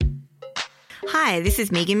Hi, this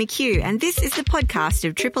is Megan McHugh, and this is the podcast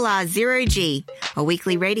of Triple R Zero G, a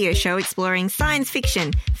weekly radio show exploring science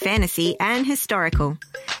fiction, fantasy, and historical.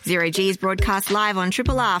 Zero G is broadcast live on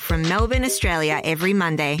Triple R from Melbourne, Australia, every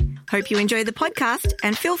Monday. Hope you enjoy the podcast,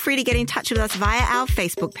 and feel free to get in touch with us via our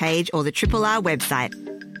Facebook page or the Triple R website.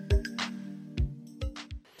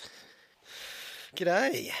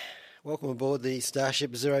 G'day. Welcome aboard the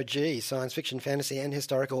Starship Zero G, science fiction, fantasy and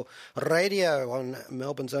historical radio on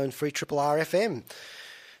Melbourne's own free Triple R FM.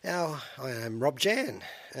 Now, I am Rob Jan,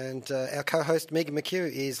 and our co-host Megan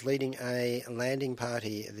McHugh is leading a landing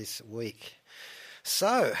party this week.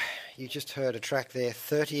 So, you just heard a track there,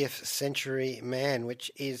 30th Century Man, which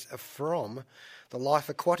is from the Life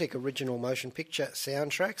Aquatic original motion picture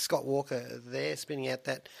soundtrack. Scott Walker there spinning out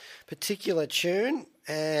that particular tune,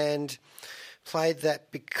 and played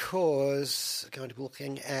that because I'm going to be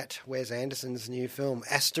looking at Wes Anderson's new film,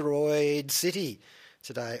 Asteroid City,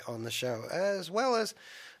 today on the show, as well as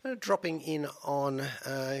dropping in on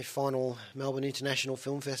a final Melbourne International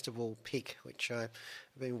Film Festival pick, which I've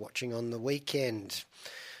been watching on the weekend.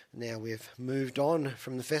 Now we've moved on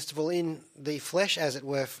from the festival in the flesh, as it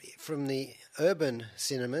were, from the urban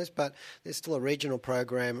cinemas, but there's still a regional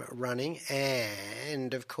program running,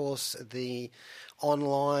 and of course the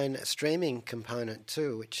online streaming component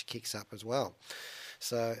too, which kicks up as well.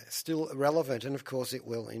 So still relevant, and of course it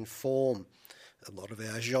will inform a lot of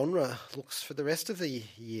our genre looks for the rest of the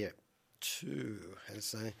year too,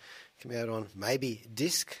 as they come out on maybe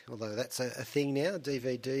disc, although that's a thing now.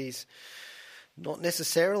 DVDs not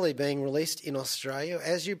necessarily being released in Australia,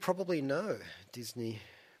 as you probably know. Disney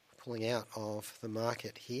pulling out of the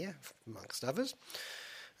market here, amongst others.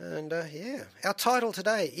 And our title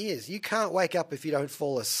today is You Can't Wake Up If You Don't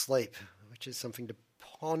Fall Asleep, which is something to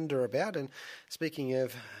ponder about. And speaking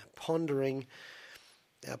of pondering,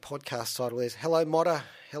 our podcast title is Hello Modda,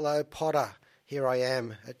 Hello Podda, Here I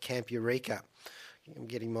Am at Camp Eureka. I'm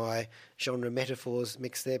getting my genre metaphors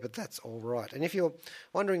mixed there, but that's all right. And if you're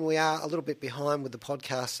wondering, we are a little bit behind with the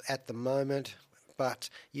podcast at the moment, but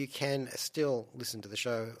you can still listen to the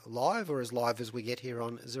show live, or as live as we get here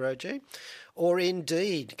on Zero G, or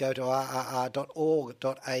indeed go to rrr.org.au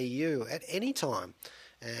at any time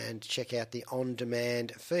and check out the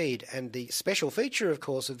on-demand feed. And the special feature, of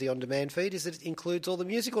course, of the on-demand feed is that it includes all the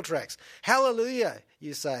musical tracks. Hallelujah,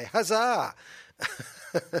 you say. Huzzah!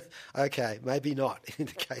 Okay, maybe not in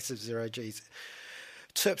the case of Zero G's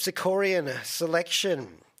Terpsichorean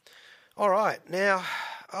selection. All right, now,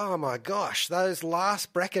 oh my gosh, those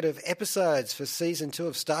last bracket of episodes for Season 2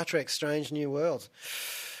 of Star Trek Strange New Worlds.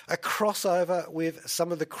 A crossover with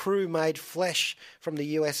some of the crew made flesh from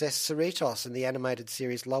the USS Cerritos and the animated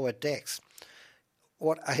series Lower Decks.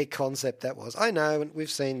 What a concept that was. I know, we've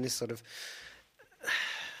seen this sort of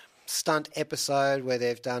stunt episode where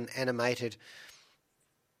they've done animated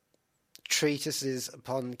treatises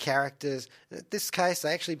upon characters. In this case,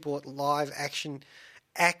 they actually brought live action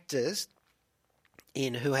actors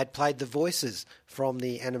in who had played the voices from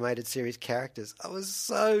the animated series characters. It was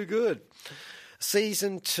so good.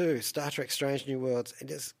 Season 2, Star Trek Strange New Worlds, it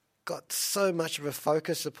has got so much of a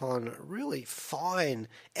focus upon really fine,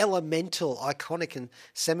 elemental, iconic and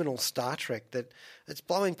seminal Star Trek that it's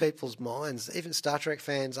blowing people's minds, even Star Trek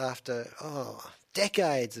fans after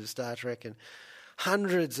decades of Star Trek and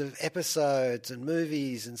hundreds of episodes and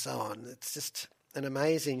movies and so on. It's just an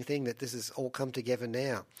amazing thing that this has all come together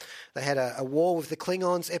now. They had a War with the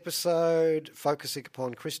Klingons episode focusing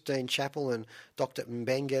upon Christine Chapel and Dr.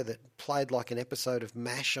 Mbenga that played like an episode of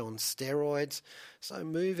MASH on steroids. So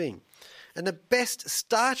moving. And the best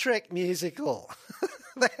Star Trek musical.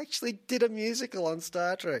 They actually did a musical on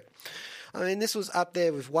Star Trek. I mean, this was up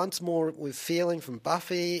there with Once More with Feeling from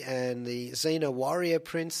Buffy and the Xena Warrior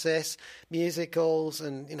Princess musicals,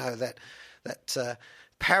 and, you know, that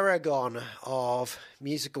paragon of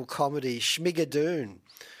musical comedy, Schmigadoon.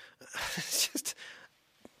 It's just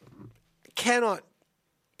cannot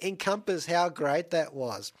encompass how great that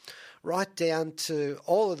was. Right down to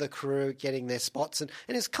all of the crew getting their spots. And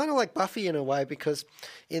it's kind of like Buffy in a way, because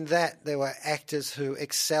in that there were actors who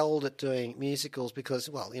excelled at doing musicals because,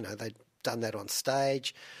 well, you know, they'd done that on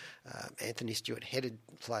stage. Anthony Stewart Head had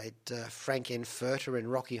played Frank Furter in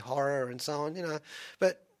Rocky Horror and so on, you know.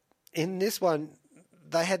 But in this one,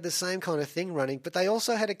 they had the same kind of thing running, but they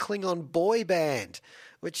also had a Klingon boy band,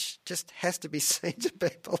 which just has to be seen to be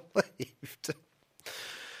believed.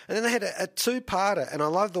 And then they had a two-parter, and I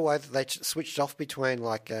love the way that they switched off between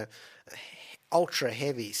like a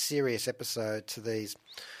ultra-heavy, serious episode to these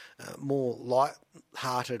more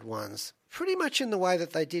light-hearted ones, pretty much in the way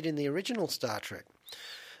that they did in the original Star Trek.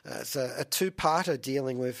 It's a two-parter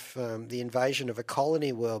dealing with the invasion of a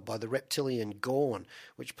colony world by the reptilian Gorn,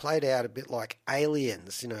 which played out a bit like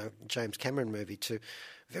Aliens, James Cameron movie, to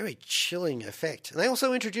very chilling effect. And they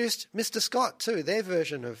also introduced Mr. Scott too, their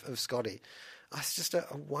version of Scotty. It's just a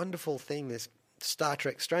wonderful thing, this Star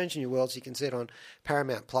Trek Strange New Worlds. You can see it on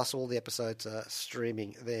Paramount Plus. All the episodes are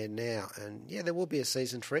streaming there now. And yeah, there will be a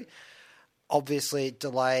season 3. Obviously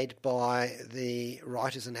delayed by the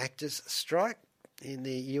writers and actors strike in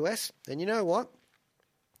the US. And you know what?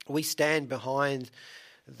 We stand behind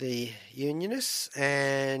the unionists,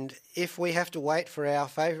 and if we have to wait for our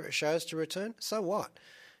favourite shows to return, so what?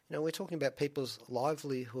 We're talking about people's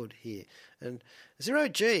livelihood here. And Zero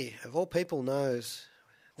G, of all people, knows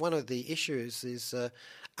one of the issues is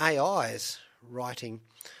AIs writing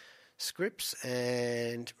scripts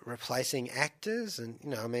and replacing actors. And,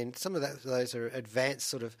 some of those are advanced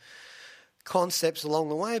sort of concepts along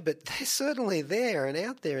the way, but they're certainly there and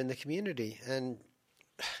out there in the community, and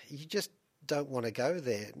you just don't want to go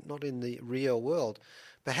there, not in the real world,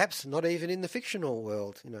 perhaps not even in the fictional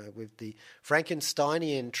world, with the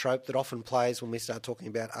Frankensteinian trope that often plays when we start talking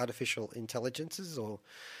about artificial intelligences, or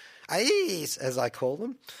AIs as I call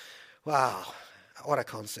them. Wow, what a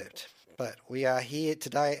concept. But we are here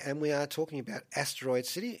today and we are talking about Asteroid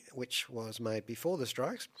City, which was made before the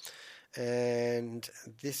strikes. And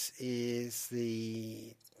this is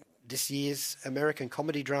this year's American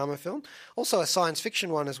comedy drama film, also a science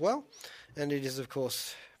fiction one as well, and it is of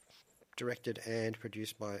course directed and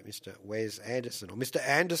produced by Mr. Wes Anderson, or Mr.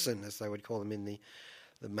 Anderson as they would call him in the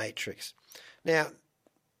Matrix. Now,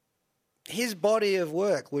 his body of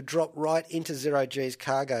work would drop right into Zero G's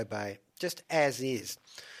cargo bay, just as is,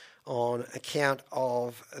 on account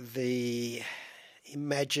of the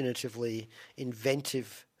imaginatively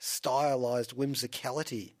inventive, stylised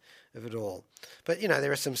whimsicality of it all. But,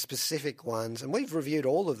 there are some specific ones, and we've reviewed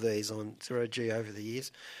all of these on Zero G over the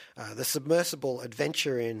years. The submersible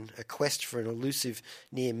adventure in a quest for an elusive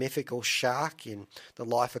near-mythical shark in the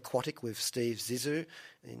Life Aquatic with Steve Zissou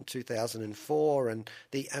in 2004, and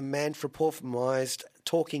the amanthropomorphized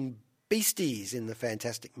talking beasties in the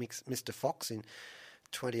Fantastic Mr. Fox in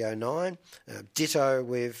 2009. Ditto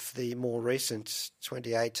with the more recent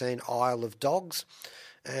 2018 Isle of Dogs.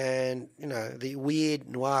 And, the weird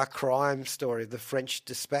noir crime story, The French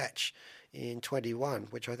Dispatch in 21,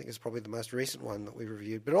 which I think is probably the most recent one that we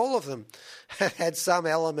reviewed. But all of them had some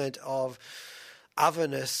element of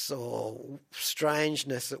otherness or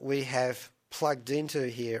strangeness that we have plugged into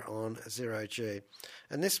here on Zero G.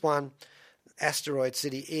 And this one, Asteroid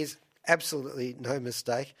City, is absolutely no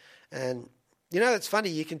mistake. And it's funny,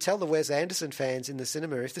 you can tell the Wes Anderson fans in the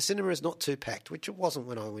cinema, if the cinema is not too packed, which it wasn't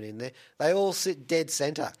when I went in there, they all sit dead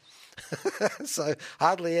centre. So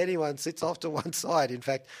hardly anyone sits off to one side. In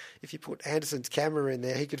fact, if you put Anderson's camera in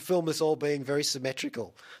there, he could film us all being very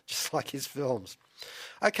symmetrical, just like his films.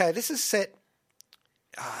 Okay, this is set...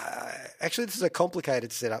 actually, this is a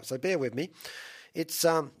complicated setup, so bear with me. It's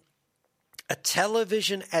a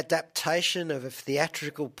television adaptation of a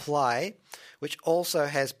theatrical play, which also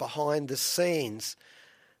has behind-the-scenes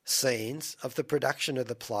scenes of the production of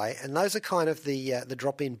the play, and those are kind of the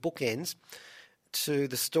drop-in bookends to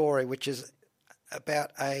the story, which is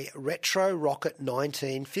about a retro rocket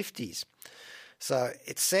 1950s. So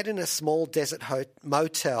it's set in a small desert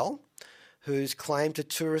motel whose claim to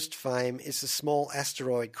tourist fame is the small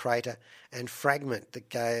asteroid crater and fragment that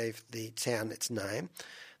gave the town its name.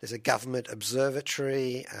 There's a government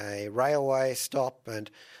observatory, a railway stop, and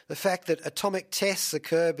the fact that atomic tests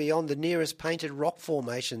occur beyond the nearest painted rock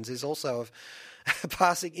formations is also of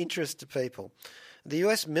passing interest to people. The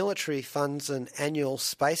US military funds an annual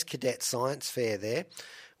Space Cadet Science Fair there,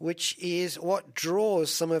 which is what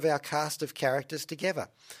draws some of our cast of characters together.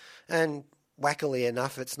 And wackily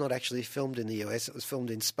enough, it's not actually filmed in the US, it was filmed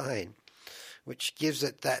in Spain, which gives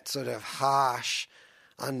it that sort of harsh,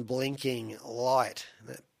 unblinking light,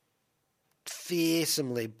 that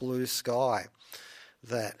fearsomely blue sky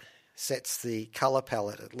that sets the colour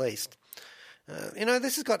palette at least.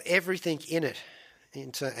 This has got everything in it,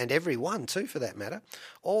 and everyone too for that matter.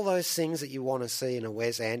 All those things that you want to see in a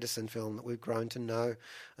Wes Anderson film that we've grown to know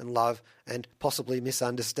and love and possibly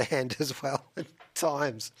misunderstand as well at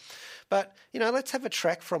times. But, let's have a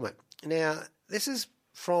track from it. Now, this is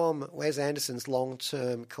from Wes Anderson's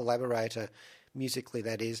long-term collaborator, musically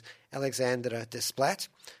that is, Alexandre Desplat,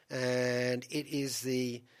 and it is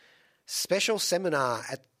the special seminar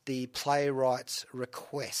at the playwright's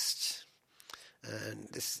request. And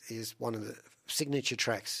this is one of the signature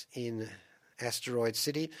tracks in Asteroid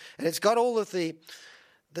City, and it's got all of the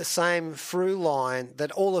the same through line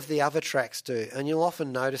that all of the other tracks do. And you'll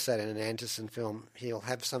often notice that in an Anderson film. He'll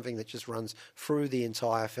have something that just runs through the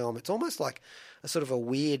entire film. It's almost like a sort of a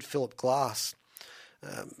weird Philip Glass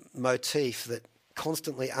motif that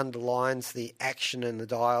constantly underlines the action and the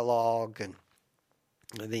dialogue and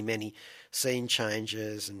the many scene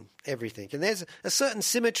changes and everything. And there's a certain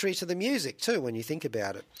symmetry to the music too when you think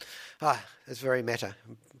about it. It's very meta.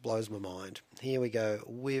 It blows my mind. Here we go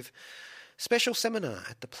with Special Seminar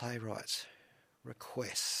at the Playwright's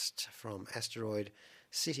Request from Asteroid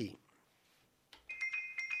City.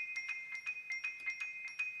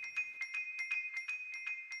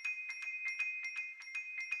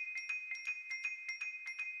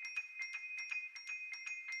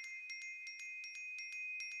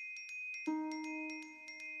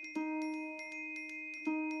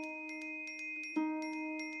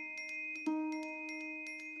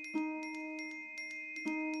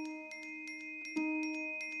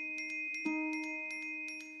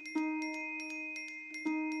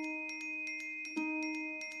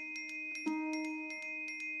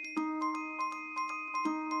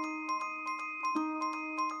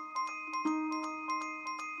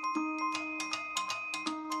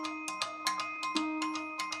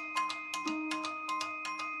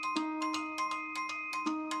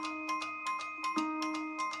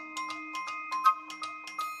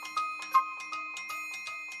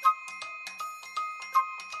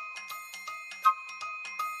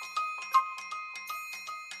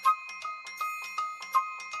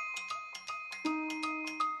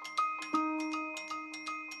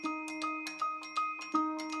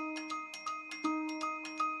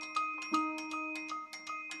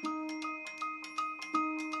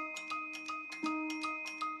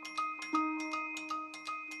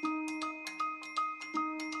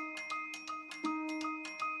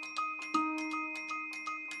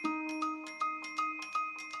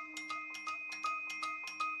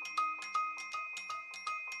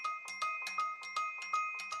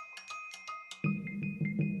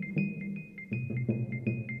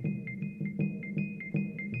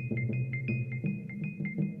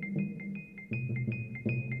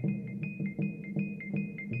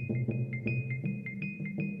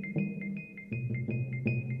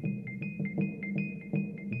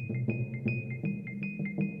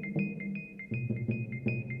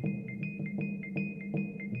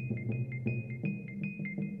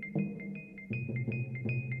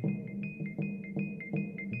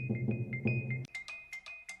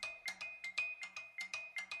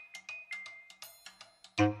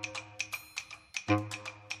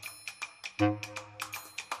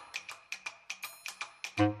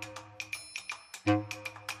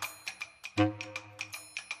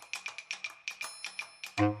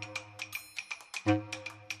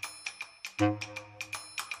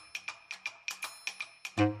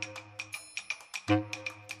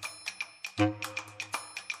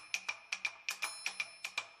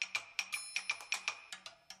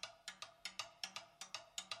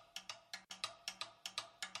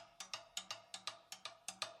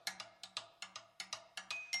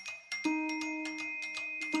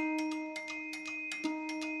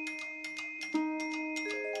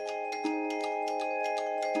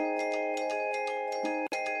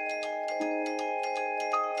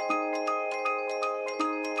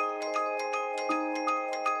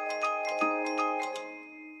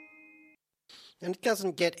 And it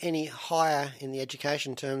doesn't get any higher in the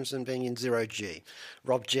education terms than being in 0G.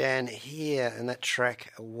 Rob Jan here, and that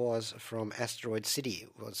track was from Asteroid City.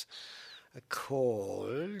 It was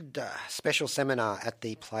called Special Seminar at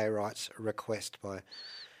the Playwright's Request,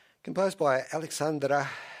 composed by Alexandre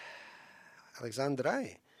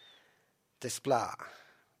Desplat.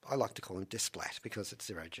 I like to call him Desplat because it's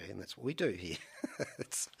 0G and that's what we do here.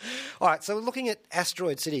 All right, so we're looking at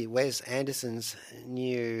Asteroid City, Wes Anderson's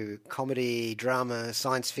new comedy, drama,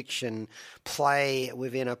 science fiction play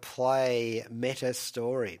within a play meta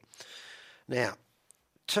story. Now,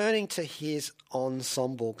 turning to his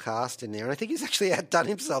ensemble cast in there, and I think he's actually outdone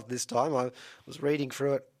himself this time. I was reading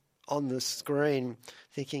through it on the screen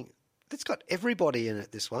thinking, it's got everybody in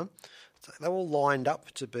it, this one. So they're all lined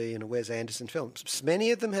up to be in a Wes Anderson film.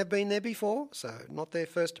 Many of them have been there before, so not their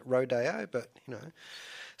first rodeo, but, you know.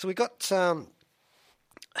 So we got a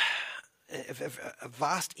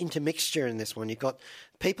vast intermixture in this one. You've got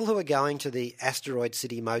people who are going to the Asteroid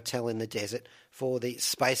City motel in the desert for the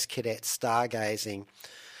space cadet stargazing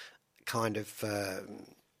kind of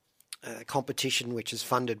competition, which is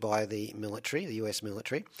funded by the military, the US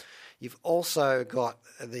military. You've also got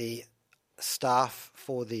the staff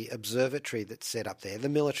for the observatory that's set up there, the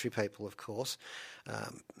military people, of course.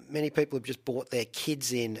 Many people have just brought their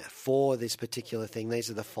kids in for this particular thing. These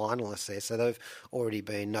are the finalists there, so they've already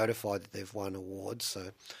been notified that they've won awards, so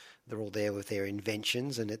they're all there with their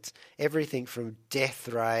inventions, and it's everything from death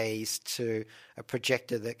rays to a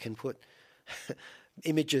projector that can put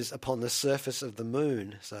images upon the surface of the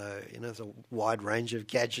moon. So, there's a wide range of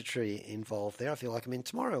gadgetry involved there. I feel like I'm in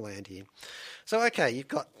Tomorrowland here. So, okay, you've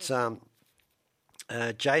got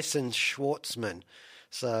Jason Schwartzman.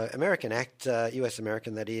 So, American actor, US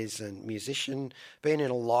American that is, and musician, been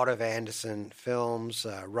in a lot of Anderson films,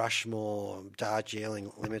 Rushmore,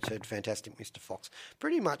 Darjeeling Limited, Fantastic Mr. Fox,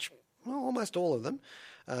 pretty much, almost all of them.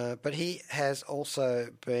 But he has also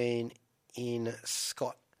been in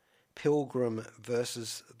Scott Pilgrim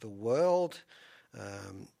versus the World.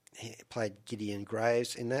 He played Gideon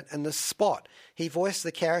Graves in that. And The Spot, he voiced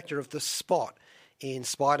the character of The Spot in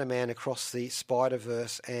Spider-Man Across the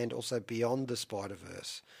Spider-Verse and also Beyond the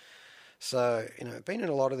Spider-Verse. So, been in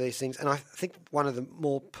a lot of these things. And I think one of the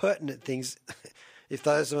more pertinent things, if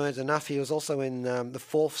those weren't enough, he was also in the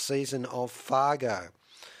 4th season of Fargo.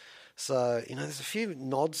 So, there's a few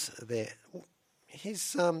nods there.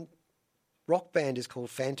 His rock band is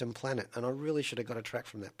called Phantom Planet, and I really should have got a track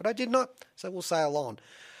from that. But I did not, so we'll sail on.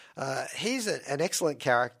 He's an excellent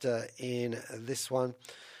character in this one.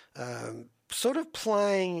 Sort of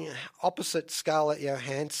playing opposite Scarlett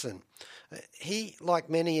Johansson. He, like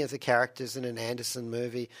many of the characters in an Anderson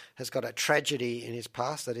movie, has got a tragedy in his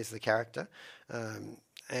past, that is the character,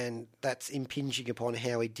 and that's impinging upon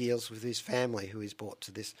how he deals with his family, who he's brought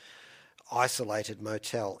to this isolated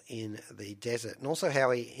motel in the desert, and also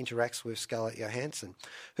how he interacts with Scarlett Johansson,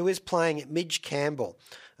 who is playing Midge Campbell,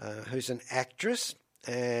 who's an actress,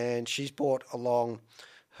 and she's brought along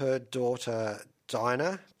her daughter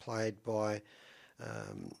Dinah, played by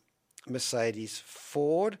Mercedes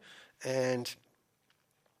Ford, and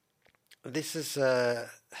this is this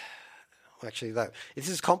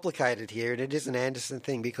is complicated here, and it is an Anderson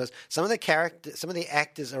thing because some of the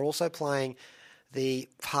actors are also playing the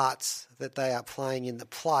parts that they are playing in the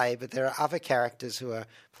play, but there are other characters who are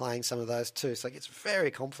playing some of those too. So it's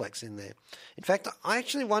very complex in there. In fact, I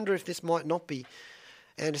actually wonder if this might not be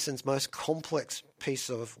Anderson's most complex piece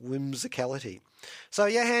of whimsicality. So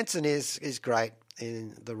Johansson is great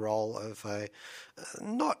in the role of a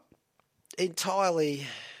not entirely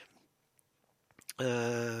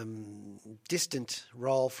distant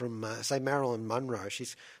role from, say, Marilyn Monroe.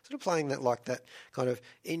 She's sort of playing that kind of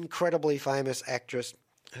incredibly famous actress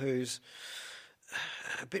who's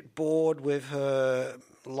a bit bored with her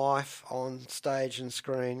life on stage and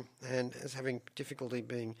screen and is having difficulty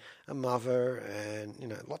being a mother and,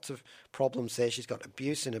 lots of problems there. She's got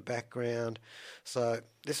abuse in her background. So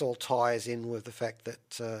this all ties in with the fact that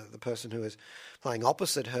the person who is playing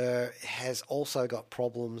opposite her has also got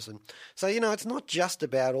problems. And so, it's not just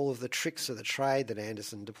about all of the tricks of the trade that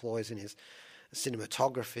Anderson deploys in his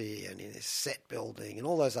cinematography and in his set building and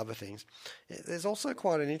all those other things. There's also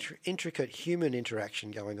quite an intricate human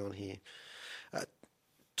interaction going on here.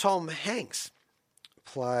 Tom Hanks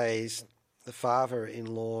plays the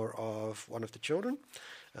father-in-law of one of the children,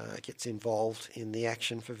 gets involved in the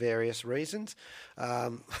action for various reasons,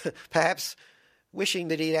 perhaps wishing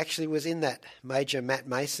that he actually was in that major Matt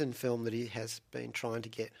Mason film that he has been trying to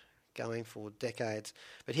get going for decades.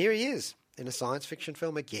 But here he is in a science fiction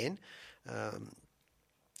film again.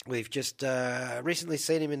 We've just recently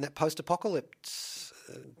seen him in that post-apocalypse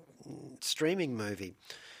streaming movie,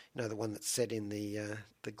 the one that's set in the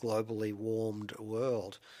globally warmed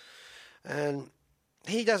world. And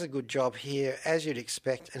he does a good job here, as you'd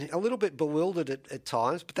expect, and a little bit bewildered at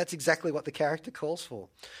times, but that's exactly what the character calls for.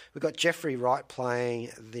 We've got Jeffrey Wright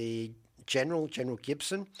playing the General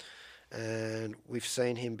Gibson, and we've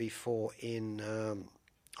seen him before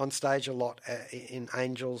on stage a lot in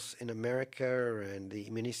Angels in America and the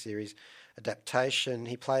miniseries adaptation.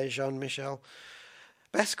 He plays Jean-Michel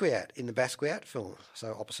Basquiat in the Basquiat film,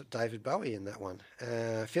 so opposite David Bowie in that one.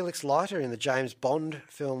 Felix Leiter in the James Bond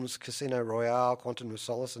films Casino Royale, Quantum of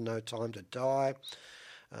Solace and No Time to Die.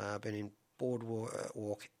 Been in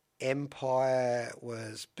Boardwalk Empire,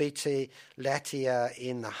 was B.T. Lattier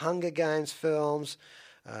in the Hunger Games films,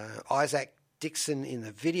 Isaac Dixon in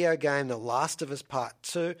the video game The Last of Us Part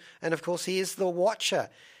 2, and of course he is the Watcher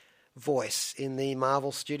voice in the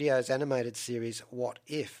Marvel Studios animated series What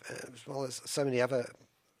If, as well as so many other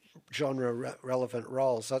genre-relevant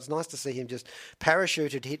roles. So it's nice to see him just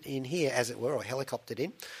parachuted in here, as it were, or helicoptered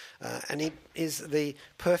in. And he is the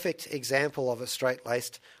perfect example of a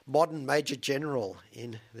straight-laced modern Major General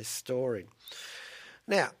in this story.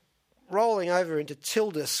 Now, rolling over into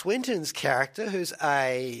Tilda Swinton's character, who's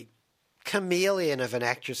a chameleon of an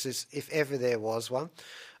actress, if ever there was one.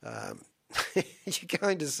 You're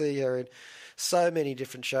going to see her in so many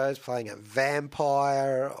different shows, playing a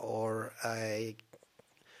vampire or a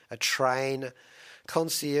train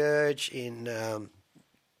concierge in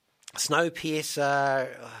Snowpiercer.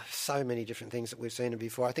 So many different things that we've seen her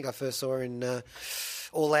before. I think I first saw her in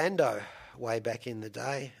Orlando way back in the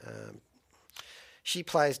day. She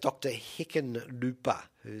plays Dr. Hickenlooper,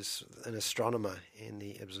 who's an astronomer in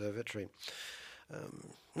the observatory.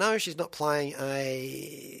 No, she's not playing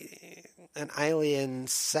an alien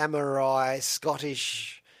samurai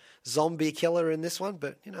Scottish zombie killer in this one,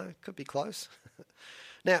 but, it could be close.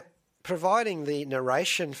 Now, providing the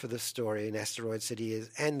narration for the story in Asteroid City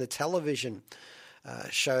and the television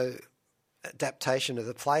show adaptation of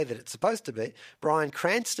the play that it's supposed to be, Bryan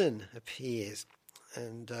Cranston appears.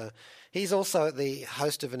 And he's also the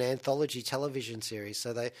host of an anthology television series,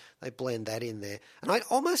 so they blend that in there. And I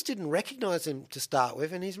almost didn't recognise him to start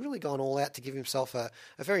with, and he's really gone all out to give himself a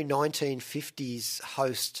very 1950s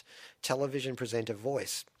host television presenter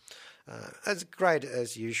voice. As great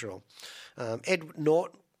as usual. Ed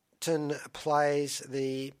Norton plays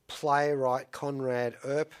the playwright Conrad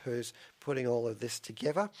Earp, who's putting all of this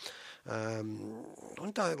together.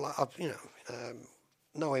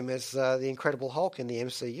 Know him as the Incredible Hulk in the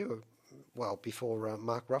MCU, well, before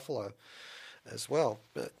Mark Ruffalo as well.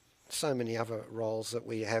 But so many other roles that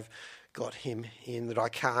we have got him in that I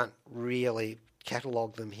can't really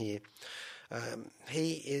catalogue them here.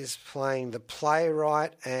 He is playing the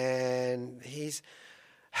playwright, and he's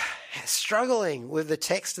struggling with the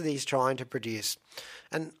text that he's trying to produce.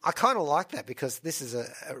 And I kind of like that, because this is a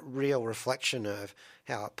real reflection of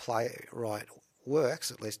how a playwright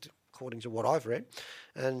works, at least according to what I've read.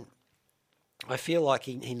 And I feel like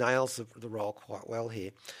he nails the role quite well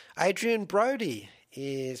here. Adrian Brody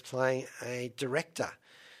is playing a director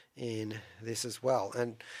in this as well.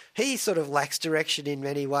 And he sort of lacks direction in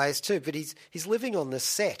many ways too, but he's living on the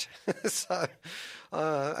set. So,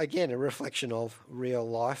 again, a reflection of real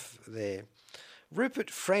life there. Rupert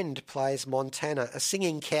Friend plays Montana, a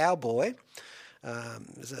singing cowboy.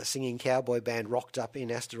 There's a singing cowboy band rocked up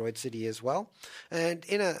in Asteroid City as well. And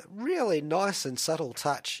in a really nice and subtle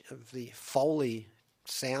touch of the Foley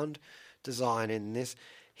sound design in this,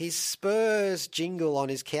 his spurs jingle on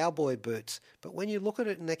his cowboy boots. But when you look at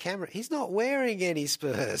it in the camera, he's not wearing any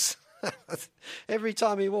spurs. Every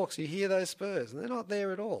time he walks, you hear those spurs, and they're not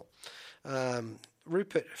there at all.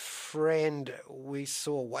 Rupert Friend we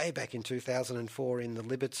saw way back in 2004 in The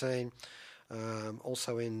Libertine.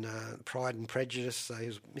 Also in Pride and Prejudice, he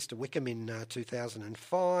was Mr. Wickham in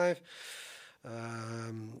 2005.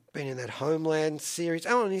 Been in that Homeland series.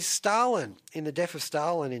 Oh, and he's Stalin in The Death of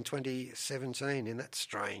Stalin in 2017 in that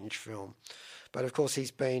strange film. But of course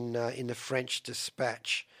he's been in The French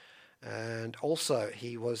Dispatch, and also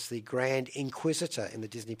he was the Grand Inquisitor in the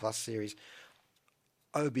Disney Plus series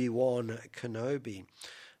Obi-Wan Kenobi.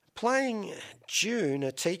 Playing June,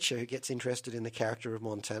 a teacher who gets interested in the character of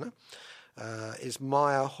Montana, is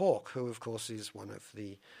Maya Hawke, who of course is one of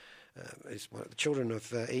the children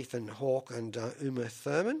of Ethan Hawke and Uma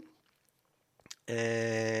Thurman,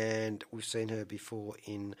 and we've seen her before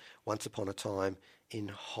in Once Upon a Time in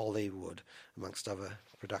Hollywood, amongst other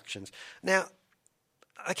productions. Now,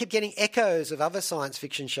 I keep getting echoes of other science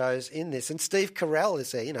fiction shows in this, and Steve Carell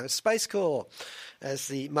is there, Space Corps, as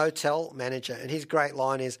the motel manager, and his great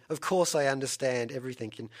line is, "Of course I understand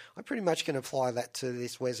everything," and I pretty much can apply that to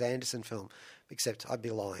this Wes Anderson film, except I'd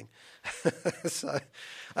be lying. So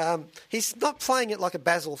he's not playing it like a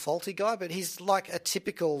Basil Fawlty guy, but he's like a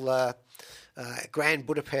typical Grand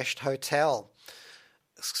Budapest Hotel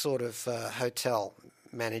sort of hotel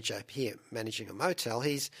manager here, managing a motel.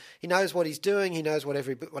 He knows what he's doing, he knows what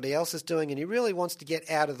everybody else is doing, and he really wants to get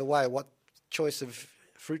out of the way what choice of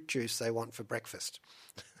fruit juice they want for breakfast.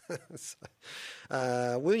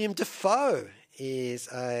 William Dafoe is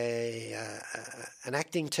an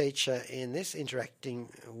acting teacher in this,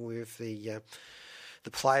 interacting with the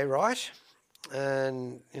playwright.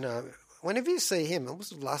 And, whenever you see him, I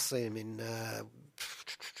was last seen him in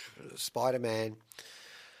Spider-Man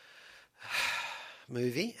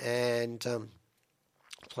movie, and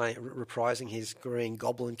reprising his Green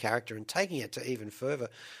Goblin character and taking it to even further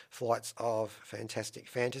flights of fantastic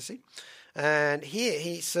fantasy. And here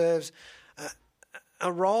he serves a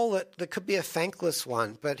role that could be a thankless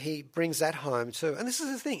one, but he brings that home too. And this is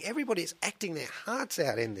the thing, everybody is acting their hearts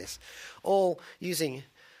out in this, all using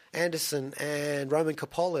Anderson and Roman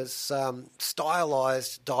Coppola's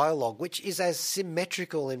stylised dialogue, which is as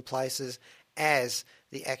symmetrical in places as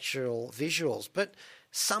the actual visuals. But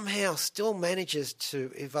somehow still manages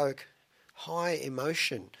to evoke high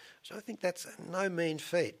emotion. So I think that's no mean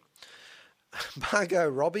feat. Margot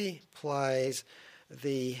Robbie plays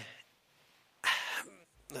the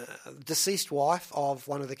deceased wife of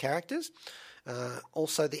one of the characters.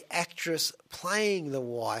 Also the actress playing the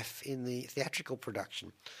wife in the theatrical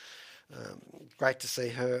production. Great to see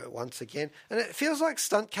her once again. And it feels like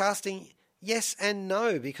stunt casting, yes and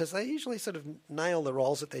no, because they usually sort of nail the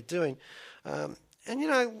roles that they're doing. And, you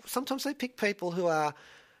know, sometimes they pick people who are,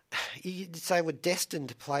 you'd say, were destined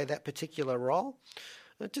to play that particular role.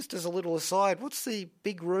 Just as a little aside, what's the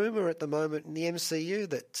big rumour at the moment in the MCU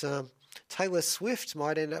that Taylor Swift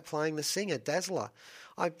might end up playing the singer, Dazzler?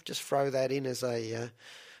 I just throw that in as a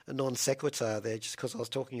non sequitur there, just because I was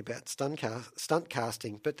talking about stunt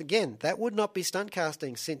casting. But again, that would not be stunt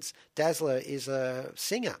casting, since Dazzler is a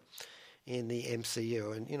singer in the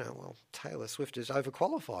MCU, and, you know, well, Taylor Swift is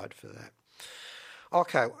overqualified for that.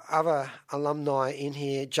 Okay, other alumni in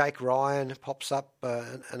here. Jake Ryan pops up,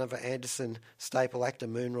 another Anderson staple actor,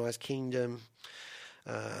 Moonrise Kingdom.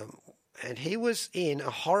 And he was in a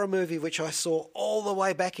horror movie which I saw all the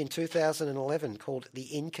way back in 2011 called The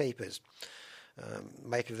Innkeepers.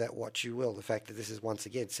 Make of that what you will. The fact that this is once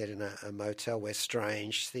again set in a motel where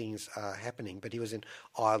strange things are happening. But he was in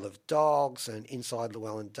Isle of Dogs and Inside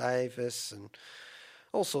Llewellyn Davis and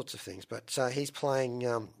all sorts of things. But he's playing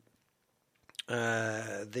one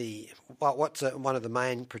of the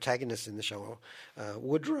main protagonists in the show,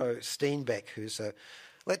 Woodrow Steenbeck, who's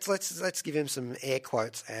let's give him some air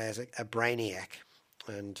quotes as a brainiac,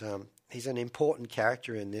 and he's an important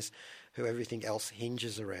character in this, who everything else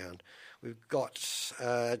hinges around. We've got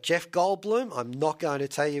Jeff Goldblum. I'm not going to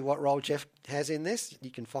tell you what role Jeff has in this.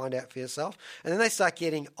 You can find out for yourself. And then they start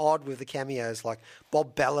getting odd with the cameos, like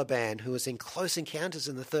Bob Balaban, who was in Close Encounters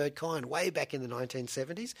in the Third Kind way back in the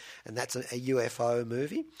 1970s, and that's a UFO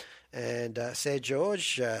movie. And Sir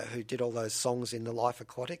George, who did all those songs in the Life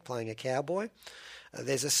Aquatic, playing a cowboy.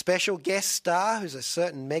 There's a special guest star who's a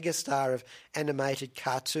certain megastar of animated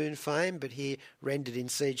cartoon fame, but here rendered in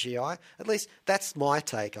CGI. At least that's my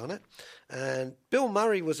take on it. And Bill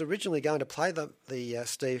Murray was originally going to play the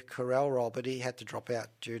Steve Carell role, but he had to drop out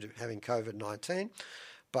due to having COVID-19.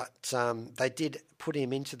 But they did put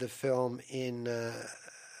him into the film in a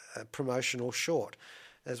promotional short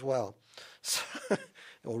as well. So,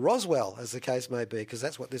 or Roswell, as the case may be, because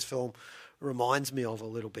that's what this film reminds me of a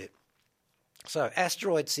little bit. So,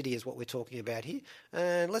 Asteroid City is what we're talking about here.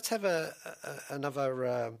 And let's have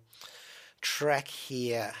another track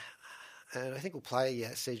here. And I think we'll play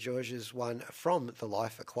Sir George's one from the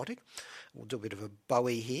Life Aquatic. We'll do a bit of a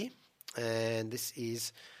Bowie here. And this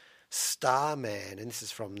is Starman. And this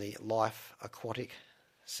is from the Life Aquatic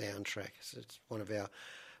soundtrack. So it's one of our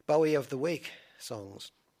Bowie of the Week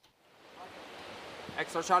songs.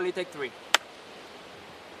 Extra Charlie, take 3.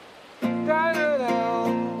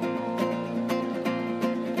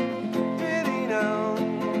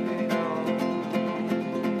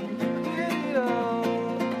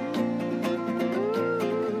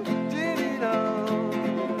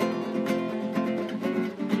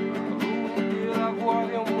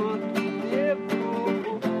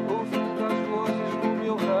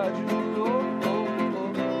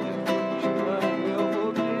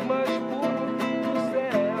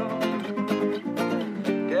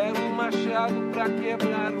 Pra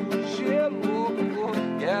quebrar o gelo,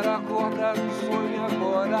 quero acordar do sonho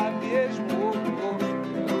agora mesmo.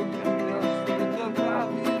 Quero tentar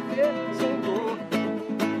viver sem dor,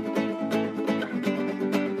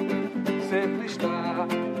 sempre estar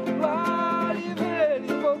lá e ver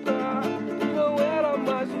e voltar. Não era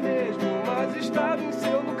mais o mesmo, mas estava em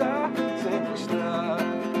seu lugar. Sempre estar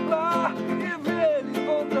lá e ver e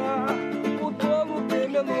voltar. O tolo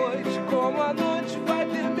teme a noite, como a noite vai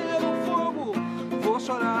temer o fogo. Vou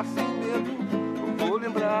chorar sem medo, vou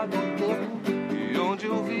lembrar do tempo e onde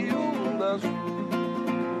eu vi o mundo azul.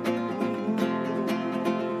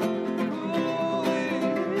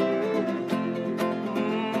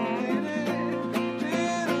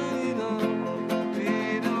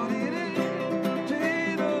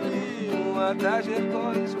 A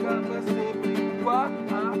trajetória escapa sempre igual.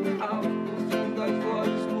 O som das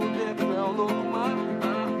vozes no refrão normal.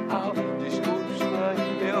 Diz tudo estranho,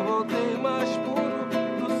 eu voltei mais puro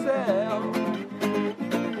do céu.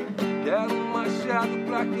 Quero um machado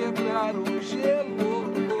pra quebrar o gelo.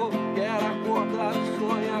 Quero acordar do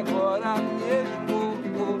sonho agora mesmo.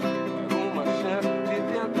 Quero uma chance de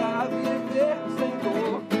tentar viver sem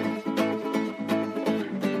dor.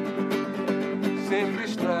 Sempre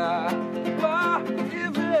estar lá e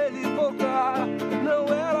ver e voltar. Não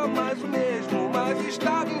era mais o mesmo, mas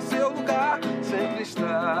estava em seu lugar. Sempre estar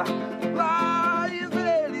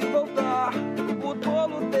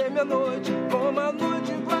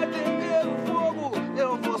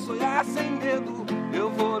chorar sem medo. Eu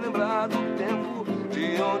vou lembrar do tempo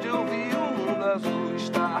de onde eu vi o mundo azul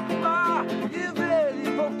estar lá e ver e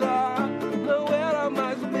voltar. Não era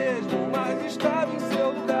mais o mesmo, mas estava em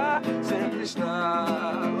seu lugar. Sempre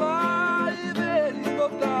estar lá e ver e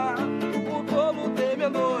voltar. O povo teme a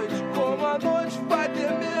noite, como a noite vai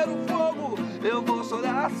temer o fogo. Eu vou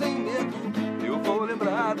chorar sem medo, eu vou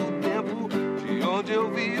lembrar do tempo de onde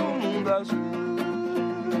eu vi o mundo azul.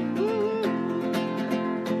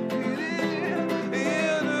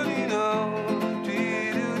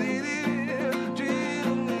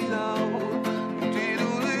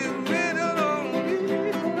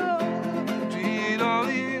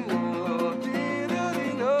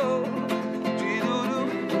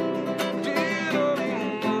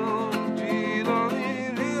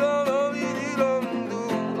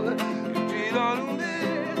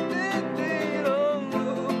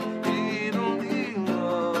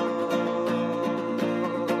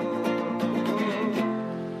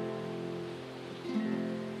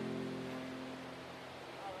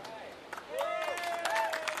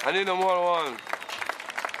 I need no more one.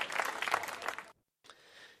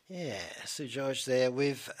 Yeah, Sue George there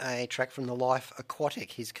with a track from the Life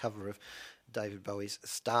Aquatic, his cover of David Bowie's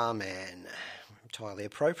Starman. Entirely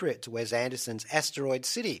appropriate to Wes Anderson's Asteroid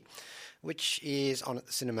City, which is on at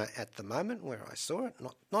the cinema at the moment where I saw it.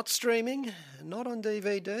 Not streaming, not on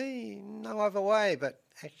DVD, no other way, but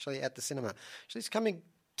actually at the cinema. So it's coming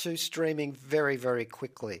to streaming very, very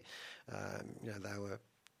quickly. They were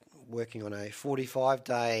working on a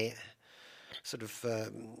 45-day sort of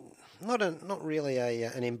not really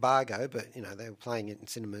an embargo, but they were playing it in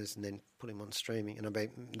cinemas and then putting them on streaming, and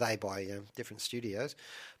they by different studios.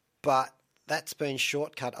 But that's been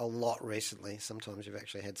shortcut a lot recently. Sometimes you've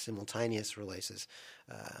actually had simultaneous releases.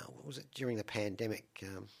 What was it during the pandemic?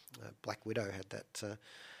 Black Widow had that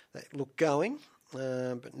look going,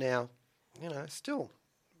 but now still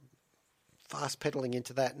fast pedaling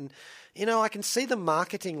into that. And, I can see the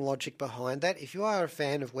marketing logic behind that. If you are a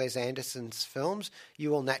fan of Wes Anderson's films, you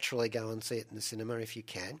will naturally go and see it in the cinema if you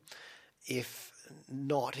can. If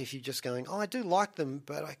not, if you're just going, I do like them,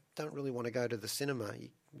 but I don't really want to go to the cinema, you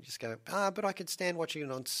just go, but I could stand watching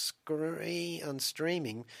it on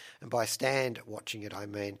streaming. And by stand watching it, I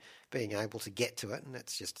mean being able to get to it, and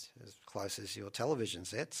that's just as close as your television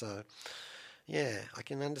set. So yeah, I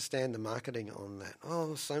can understand the marketing on that.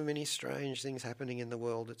 Oh, so many strange things happening in the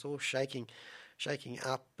world. It's all shaking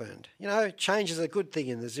up. And, change is a good thing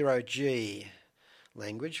in the zero-G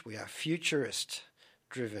language. We are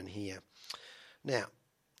futurist-driven here. Now,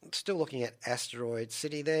 still looking at Asteroid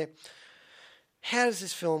City there. How does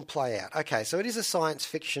this film play out? Okay, so it is a science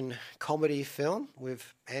fiction comedy film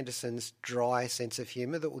with Anderson's dry sense of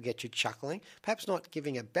humour that will get you chuckling. Perhaps not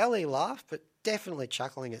giving a belly laugh, but definitely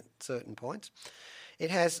chuckling at certain points. It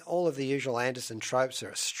has all of the usual Anderson tropes.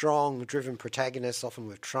 There are strong, driven protagonists, often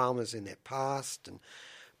with traumas in their past and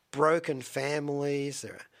broken families.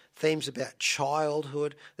 There are themes about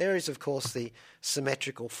childhood. There is, of course, the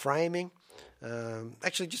symmetrical framing.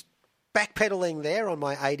 Actually, just backpedaling there on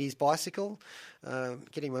my 80s bicycle,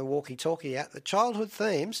 getting my walkie-talkie out. The childhood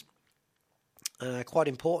themes are quite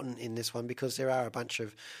important in this one because there are a bunch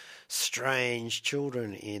of strange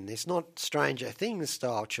children in this. Not Stranger Things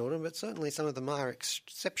style children, but certainly some of them are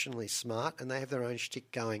exceptionally smart, and they have their own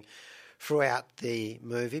shtick going throughout the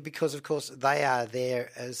movie because, of course, they are there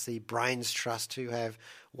as the Brains Trust who have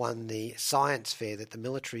won the science fair that the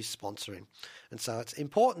military is sponsoring. And so it's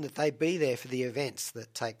important that they be there for the events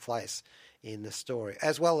that take place in the story.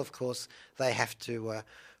 As well, of course, they have to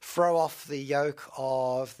throw off the yoke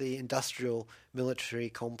of the industrial military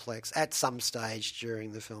complex at some stage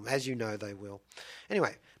during the film. As you know, they will.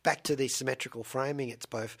 Anyway, back to the symmetrical framing. It's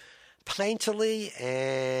both painterly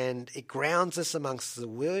and it grounds us amongst the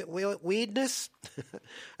weirdness.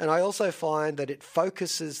 And I also find that it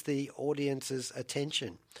focuses the audience's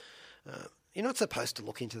attention. You're not supposed to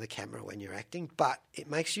look into the camera when you're acting, but it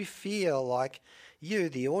makes you feel like you,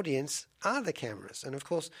 the audience, are the cameras. And, of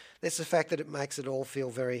course, there's the fact that it makes it all feel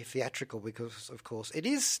very theatrical because, of course, it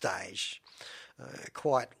is staged,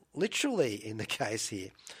 quite literally in the case here.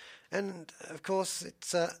 And, of course,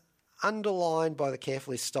 it's underlined by the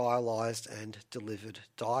carefully stylised and delivered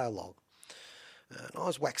dialogue. And I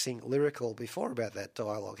was waxing lyrical before about that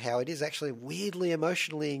dialogue, how it is actually weirdly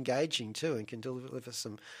emotionally engaging too and can deliver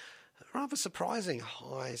some rather surprising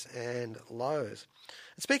highs and lows.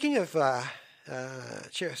 And speaking of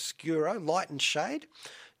chiaroscuro, light and shade,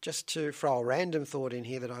 just to throw a random thought in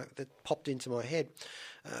here that popped into my head,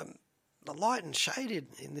 the light and shade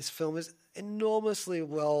in this film is enormously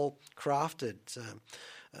well crafted.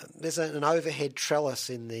 There's an overhead trellis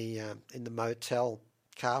in the motel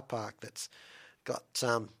car park that's got,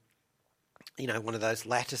 one of those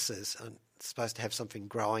lattices, and it's supposed to have something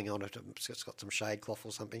growing on it. It's got some shade cloth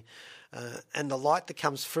or something. And the light that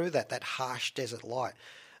comes through that harsh desert light,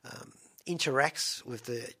 interacts with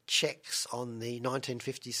the checks on the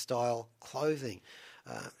 1950s style clothing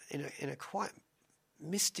in a quite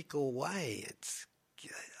mystical way.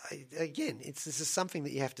 This is something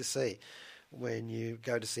that you have to see when you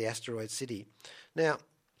go to see Asteroid City. Now,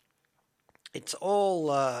 it's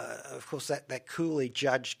all, of course, that coolly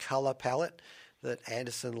judged colour palette that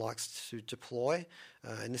Anderson likes to deploy.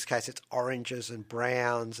 In this case, it's oranges and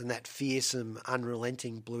browns and that fearsome,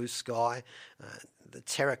 unrelenting blue sky. The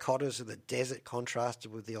terracottas of the desert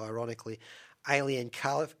contrasted with the ironically alien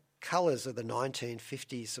colours of the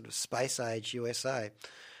 1950s sort of space-age USA.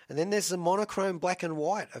 And then there's the monochrome black and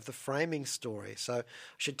white of the framing story. So I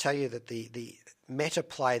should tell you that the meta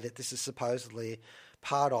play that this is supposedly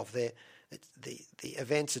part of, the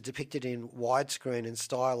events are depicted in widescreen and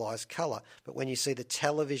stylised colour, but when you see the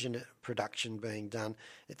television production being done,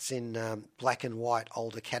 it's in black and white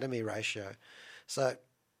old Academy ratio. So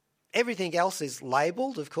everything else is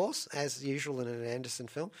labelled, of course, as usual in an Anderson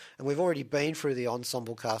film, and we've already been through the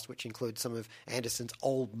ensemble cast, which includes some of Anderson's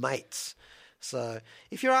old mates. So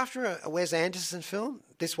if you're after a Wes Anderson film,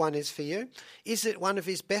 this one is for you. Is it one of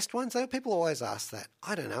his best ones, though? People always ask that.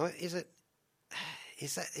 I don't know.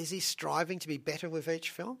 Is he striving to be better with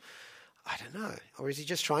each film? I don't know. Or is he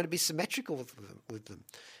just trying to be symmetrical with them,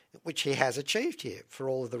 which he has achieved here for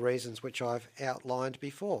all of the reasons which I've outlined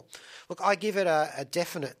before. Look, I give it a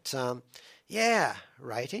definite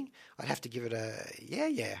rating. I'd have to give it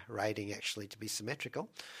a rating, actually, to be symmetrical.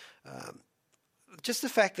 Just the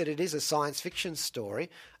fact that it is a science fiction story,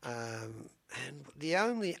 and the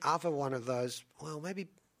only other one of those, we'll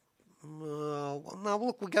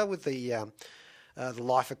go with the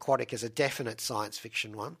Life Aquatic as a definite science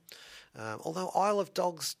fiction one. Although Isle of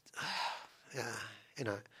Dogs,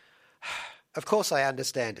 of course I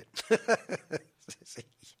understand it.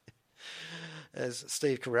 As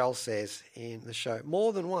Steve Carell says in the show,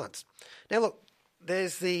 more than once. Now look,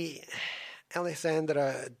 there's the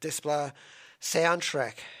Alessandro Desplat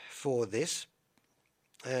soundtrack for this,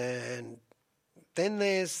 and then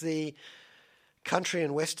there's the country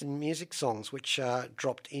and western music songs which are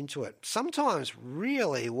dropped into it, sometimes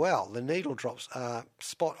really well. The needle drops are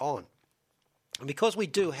spot on. And because we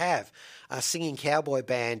do have a singing cowboy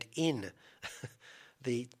band in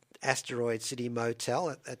the Asteroid City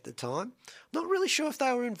Motel at the time, I'm not really sure if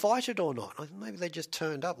they were invited or not. Maybe they just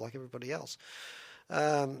turned up like everybody else.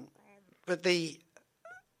 But the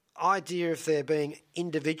idea of there being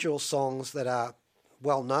individual songs that are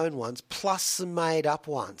well-known ones, plus some made-up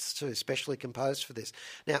ones too, specially composed for this.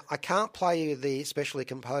 Now, I can't play you the specially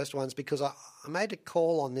composed ones because I made a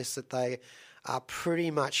call on this that they are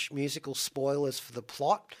pretty much musical spoilers for the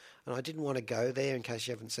plot, and I didn't want to go there in case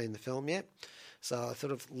you haven't seen the film yet. So I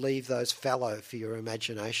thought of leave those fallow for your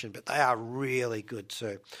imagination, but they are really good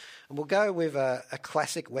too. And we'll go with a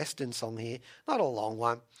classic Western song here, not a long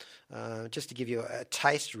one, just to give you a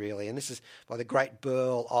taste really. And this is by the great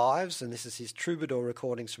Burl Ives, and this is his troubadour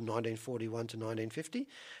recordings from 1941 to 1950,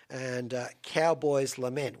 and Cowboy's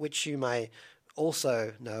Lament, which you may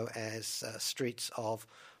also know as Streets of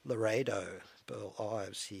Laredo. Burl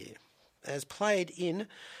Ives here, as played in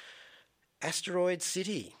Asteroid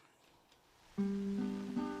City.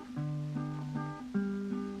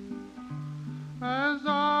 As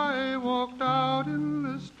I walked out in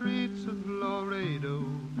the streets of Laredo,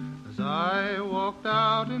 as I walked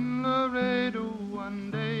out in Laredo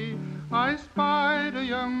one day, I spied a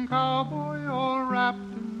young cowboy all wrapped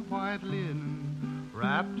in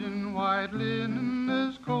white linen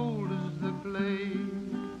as cold as the blade.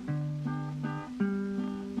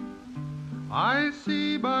 I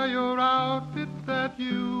see by your outfit that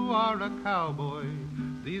you are a cowboy.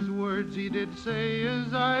 These words he did say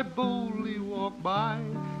as I boldly walked by.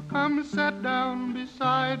 Come sit down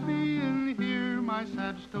beside me and hear my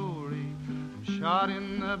sad story. I'm shot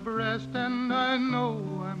in the breast and I know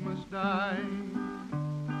I must die.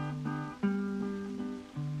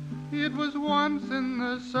 It was once in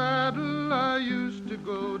the saddle I used to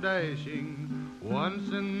go dashing. Once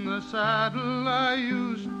in the saddle I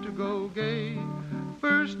used to go gay.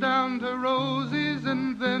 First down to Rosie's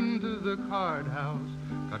and then to the card house.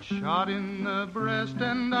 Got shot in the breast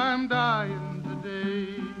and I'm dying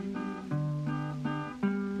today.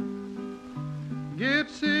 Get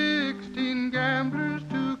 16 gamblers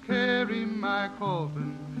to carry my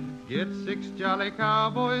coffin. Get 6 jolly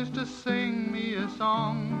cowboys to sing me a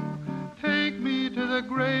song. Take me to the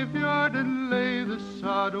graveyard and lay the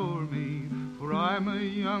sod o'er me, for for I'm a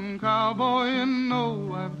young cowboy and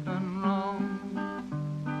know I've done wrong.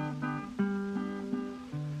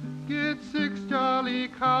 Get 6 jolly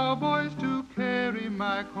cowboys to carry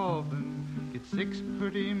my coffin. Get 6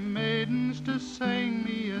 pretty maidens to sing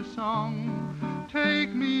me a song.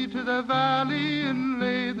 Take me to the valley and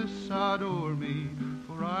lay the sod o'er me,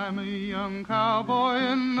 for I'm a young cowboy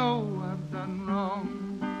and know I've done wrong.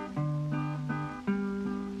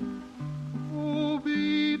 Oh,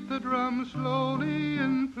 beat the drum slowly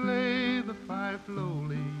and play the fife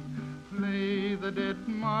lowly. Play the dead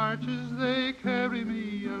marches, they carry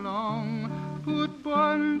me along. Put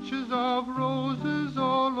bunches of roses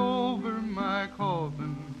all over my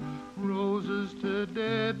coffin, roses to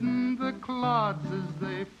deaden the clods as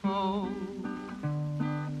they fall.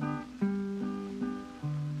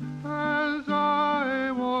 As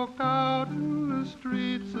I walked out in the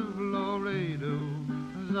streets of Laredo,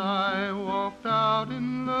 as I walked out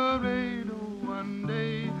in Laredo one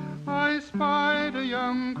day, I spied a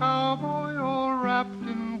young cowboy all wrapped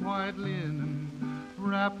in white linen,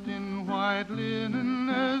 wrapped in white linen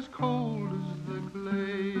as cold as the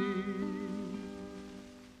clay.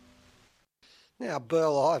 Now,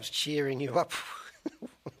 Burl Ives cheering you up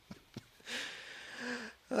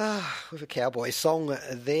with a cowboy song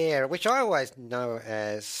there, which I always know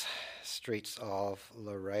as Streets of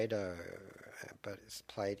Laredo, but it's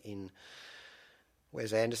played in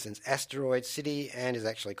Wes Anderson's Asteroid City and is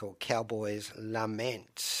actually called Cowboy's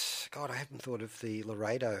Lament. God, I haven't thought of the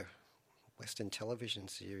Laredo Western television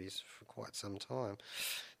series for quite some time.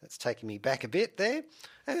 That's taken me back a bit there.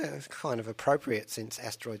 It's kind of appropriate since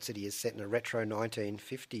Asteroid City is set in a retro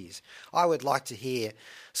 1950s. I would like to hear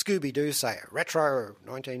Scooby-Doo say retro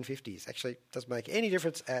 1950s. Actually, it doesn't make any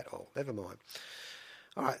difference at all. Never mind.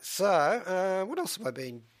 All right, so what else have I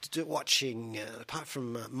been watching apart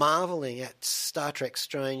from marvelling at Star Trek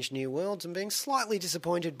Strange New Worlds and being slightly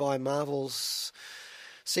disappointed by Marvel's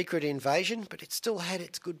Secret Invasion, but it still had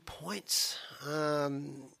its good points.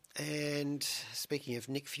 And speaking of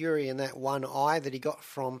Nick Fury and that one eye that he got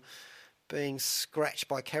from being scratched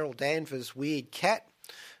by Carol Danvers' weird cat,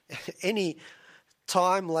 any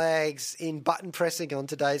time lags in button pressing on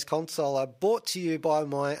today's console are brought to you by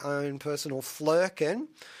my own personal Flurkin,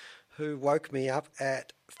 who woke me up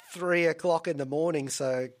at 3 o'clock in the morning,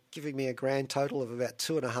 so giving me a grand total of about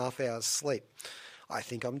 2.5 hours sleep. I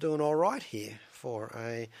think I'm doing all right here for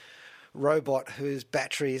a robot whose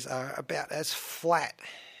batteries are about as flat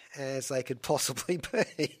as they could possibly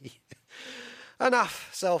be. Enough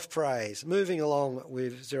self-praise. Moving along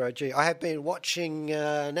with Zero G. I have been watching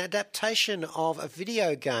an adaptation of a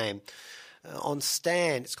video game on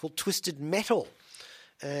Stan. It's called Twisted Metal,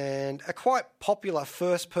 and a quite popular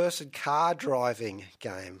first-person car driving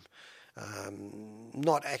game.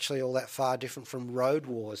 Not actually all that far different from Road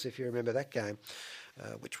Wars, if you remember that game,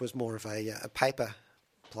 which was more of a paper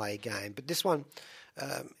play game. But this one,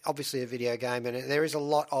 obviously a video game, and there is a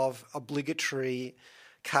lot of obligatory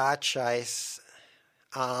car chase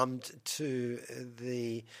armed to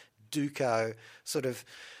the Duco sort of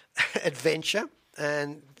adventure.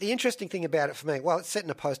 And the interesting thing about it for me, well, it's set in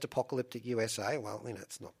a post-apocalyptic USA. Well,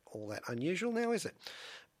 it's not all that unusual now, is it?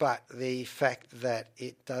 But the fact that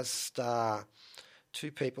it does star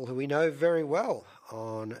two people who we know very well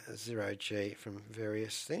on Zero G from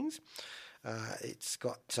various things. It's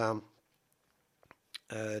got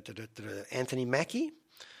Anthony Mackie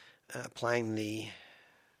playing the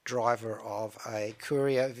driver of a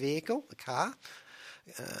courier vehicle, a car.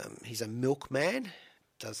 He's a milkman,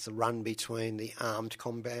 does the run between the armed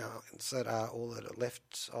compounds that are all to the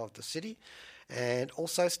left of the city. And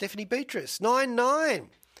also Stephanie Beatrice, 99,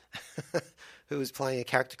 who is playing a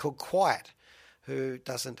character called Quiet, who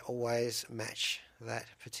doesn't always match that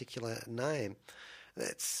particular name.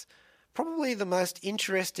 That's probably the most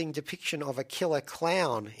interesting depiction of a killer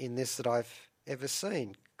clown in this that I've ever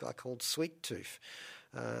seen, a guy called Sweet Tooth.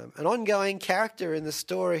 An ongoing character in the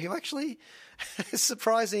story who actually has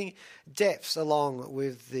surprising depths along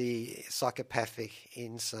with the psychopathic,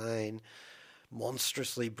 insane,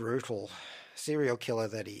 monstrously brutal serial killer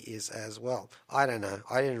that he is as well. I don't know.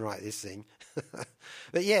 I didn't write this thing.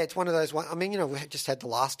 But yeah, it's one of those... I mean, we just had The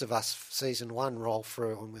Last of Us Season 1 roll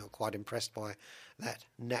through and we were quite impressed by that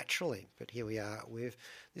naturally. But here we are with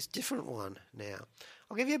this different one now.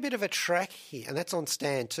 I'll give you a bit of a track here, and that's on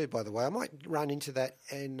Stan too, by the way. I might run into that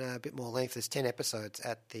in a bit more length. There's 10 episodes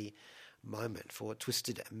at the moment for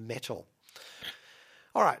Twisted Metal.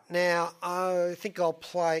 All right, now I think I'll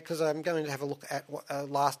play, because I'm going to have a look at what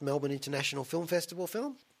last Melbourne International Film Festival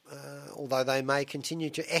film, although they may continue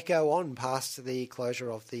to echo on past the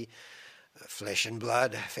closure of the Flesh and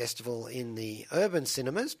Blood Festival in the urban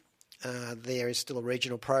cinemas. there is still a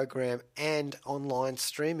regional program and online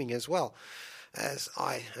streaming as well, as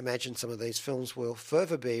I imagine some of these films will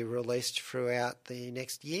further be released throughout the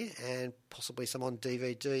next year and possibly some on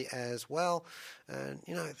DVD as well. And,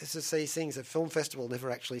 this is these things. The film festival never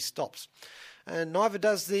actually stops. And neither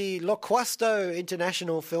does the Loquasto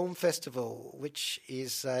International Film Festival, which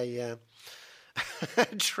is a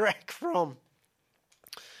soundtrack from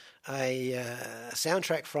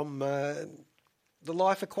the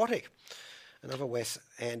Life Aquatic, another Wes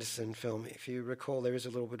Anderson film. If you recall, there is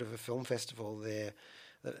a little bit of a film festival there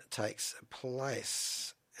that takes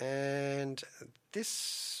place. And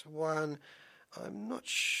this one, I'm not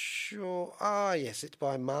sure. Yes, it's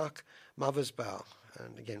by Mark Mothersbaugh,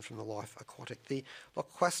 and again from the Life Aquatic. The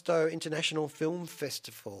Loquasto International Film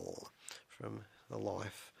Festival from the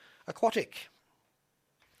Life Aquatic.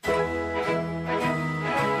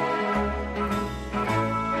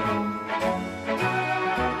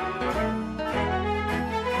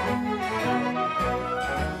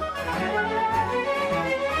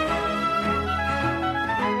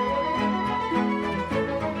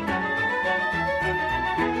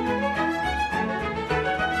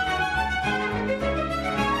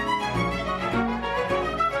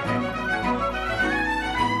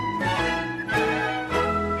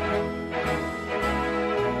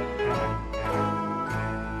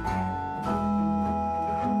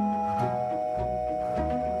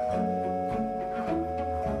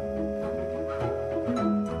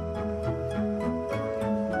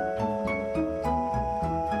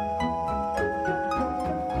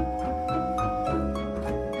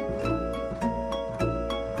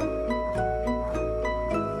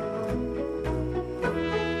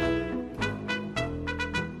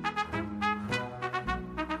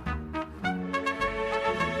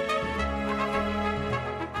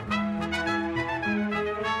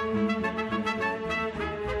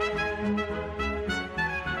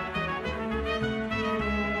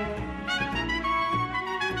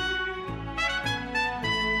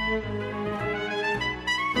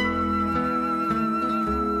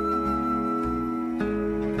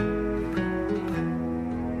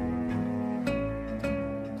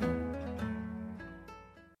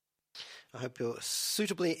 I hope you're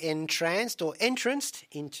suitably entranced or entranced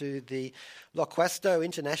into the Loquasto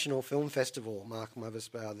International Film Festival. Mark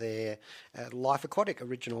Mothersbaugh there at Life Aquatic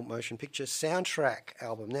Original Motion Picture Soundtrack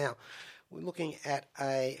album. Now, we're looking at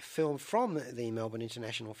a film from the Melbourne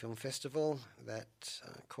International Film Festival that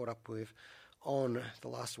caught up with on the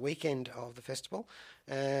last weekend of the festival,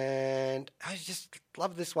 and I just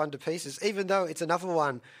love this one to pieces, even though it's another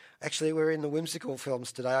one. Actually, we're in the whimsical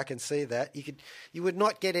films today. I can see that. You would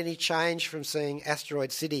not get any change from seeing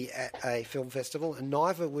Asteroid City at a film festival, and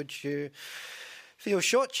neither would you feel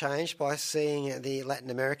shortchanged by seeing the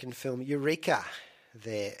Latin American film Eureka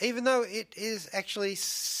there, even though it is actually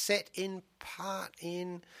set in part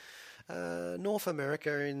in North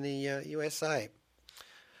America in the USA.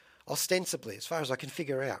 Ostensibly, as far as I can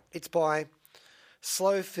figure out. It's by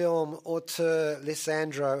slow film auteur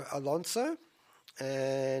Lisandro Alonso,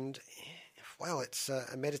 and, well, it's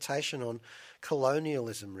a meditation on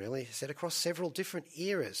colonialism, really, set across several different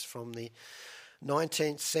eras, from the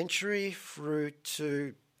 19th century through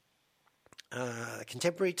to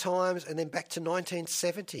contemporary times, and then back to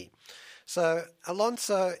 1970. So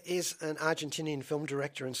Alonso is an Argentinian film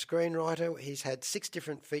director and screenwriter. He's had 6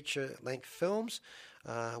 different feature-length films,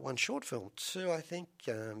 1 short film too, I think.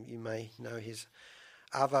 You may know his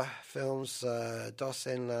other films, Dos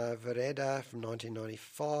en la Vereda from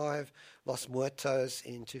 1995, Los Muertos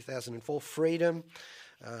in 2004, Freedom,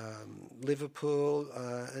 Liverpool,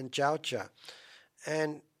 and Jauja.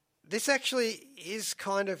 And this actually is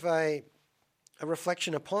kind of a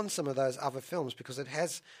reflection upon some of those other films, because it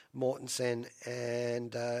has Mortensen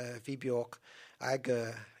and Vibjorg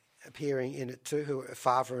Ager appearing in it too, who are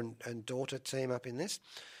father and daughter team up in this.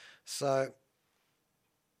 So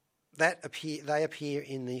they appear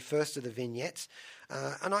in the first of the vignettes.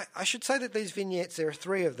 And I should say that these vignettes, there are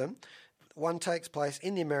 3 of them. One takes place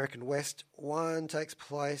in the American West. One takes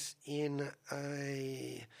place in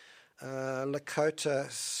a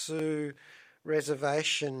Lakota Sioux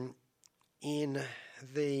reservation in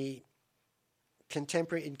the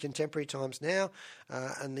contemporary times now,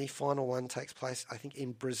 and the final one takes place, I think,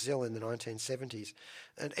 in Brazil in the 1970s.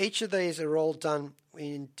 And each of these are all done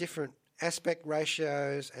in different aspect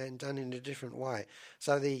ratios and done in a different way.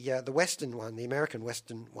 So the Western one, the American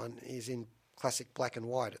Western one, is in classic black and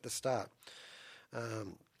white at the start.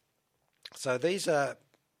 So these are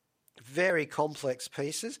very complex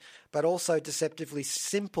pieces, but also deceptively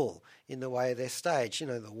simple in the way they're staged. You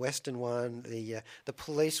know, the Western one, the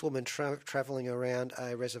policewoman travelling around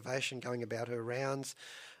a reservation, going about her rounds,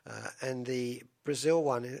 and the Brazil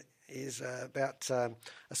one is about a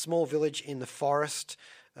small village in the forest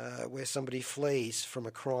where somebody flees from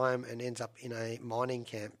a crime and ends up in a mining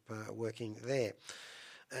camp working there.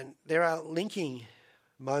 And there are linking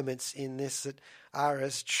moments in this that are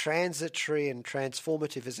as transitory and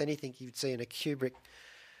transformative as anything you'd see in a Kubrick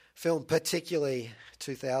film, particularly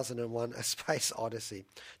 2001: A Space Odyssey.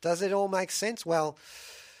 Does it all make sense? Well,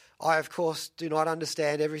 I, of course, do not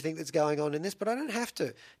understand everything that's going on in this, but I don't have to.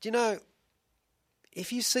 Do you know,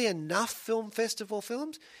 if you see enough film festival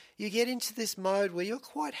films, you get into this mode where you're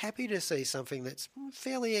quite happy to see something that's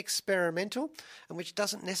fairly experimental and which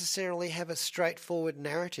doesn't necessarily have a straightforward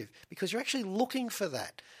narrative, because you're actually looking for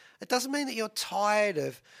that. It doesn't mean that you're tired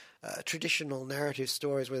of traditional narrative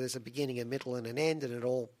stories where there's a beginning, a middle and an end and it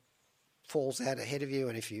all falls out ahead of you,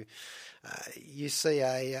 and if you see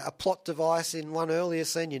a plot device in one earlier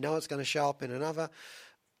scene, you know it's going to show up in another.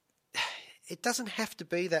 It doesn't have to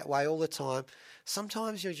be that way all the time.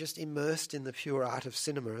 Sometimes you're just immersed in the pure art of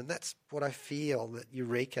cinema, and that's what I feel that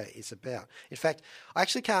Eureka is about. In fact, I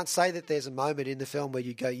actually can't say that there's a moment in the film where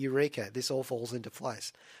you go, Eureka, this all falls into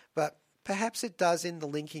place. But perhaps it does in the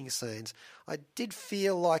linking scenes. I did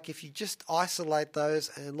feel like if you just isolate those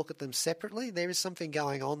and look at them separately, there is something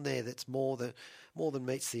going on there that's more than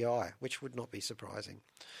meets the eye, which would not be surprising.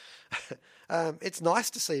 It's nice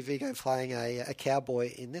to see Viggo playing a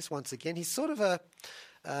cowboy in this once again. He's sort of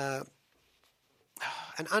an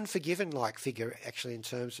Unforgiven-like figure, actually, in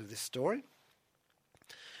terms of this story.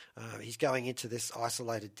 He's going into this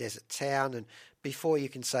isolated desert town, and before you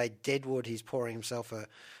can say Deadwood, he's pouring himself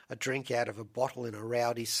a drink out of a bottle in a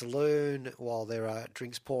rowdy saloon while there are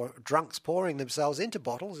drunks pouring themselves into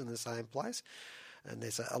bottles in the same place. And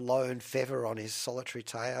there's a lone feather on his solitary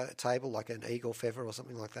table, like an eagle feather or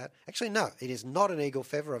something like that. Actually, no, it is not an eagle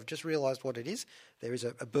feather. I've just realised what it is. There is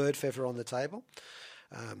a bird feather on the table.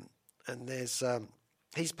 And there's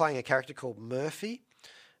he's playing a character called Murphy.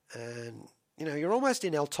 And, you know, you're almost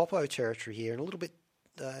in El Topo territory here, and a little bit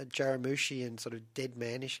Jarmusch and sort of Dead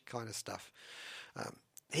Man-ish kind of stuff.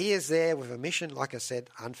 He is there with a mission, like I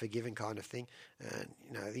said, Unforgiven kind of thing.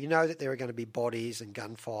 And, you know that there are going to be bodies and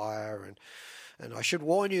gunfire, and I should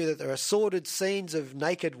warn you that there are sordid scenes of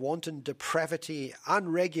naked, wanton depravity,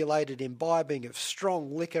 unregulated imbibing of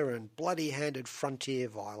strong liquor, and bloody-handed frontier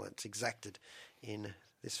violence exacted in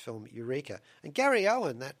this film Eureka. And Gary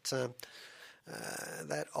Owen, that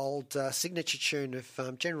old signature tune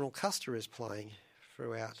of General Custer, is playing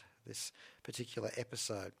throughout this particular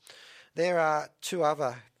episode. There are two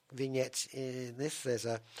other vignettes in this. There's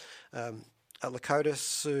a Lakota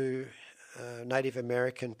Sioux Native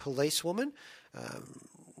American policewoman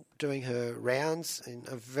doing her rounds in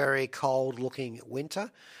a very cold-looking winter,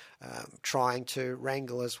 trying to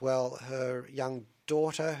wrangle as well her young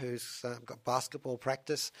daughter who's got basketball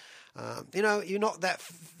practice. You're not that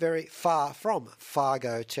very far from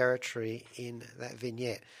Fargo territory in that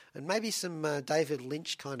vignette. And maybe some David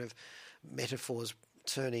Lynch kind of metaphors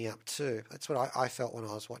turning up too. That's what I felt when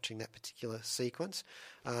I was watching that particular sequence.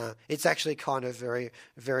 It's actually kind of very,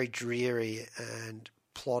 very dreary and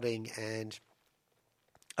plodding, and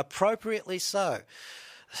appropriately so.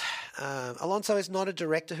 Alonso is not a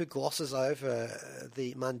director who glosses over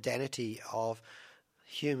the mundanity of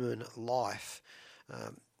human life.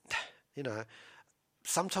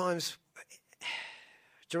 Sometimes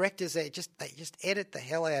directors, they just edit the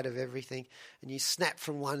hell out of everything, and you snap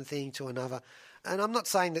from one thing to another. And I'm not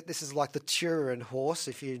saying that this is like the Turin horse,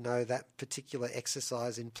 if you know that particular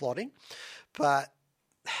exercise in plotting, but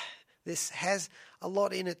this has a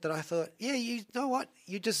lot in it that I thought, yeah, you know what?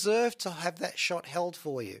 You deserve to have that shot held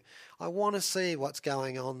for you. I want to see what's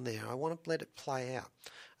going on there. I want to let it play out.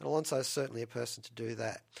 And Alonso is certainly a person to do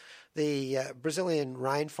that. The Brazilian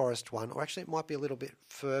rainforest one, or actually it might be a little bit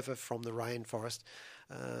further from the rainforest,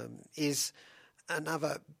 is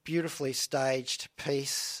another beautifully staged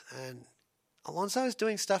piece. And Alonso is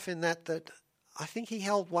doing stuff in that I think he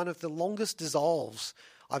held one of the longest dissolves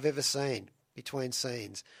I've ever seen between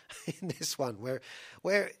scenes in this one,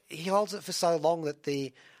 where he holds it for so long that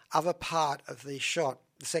the other part of the shot,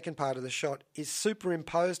 the second part of the shot, is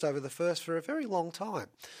superimposed over the first for a very long time.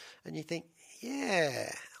 And you think,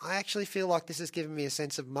 yeah, I actually feel like this has given me a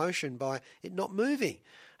sense of motion by it not moving.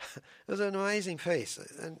 It was an amazing piece.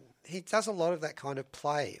 And he does a lot of that kind of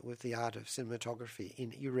play with the art of cinematography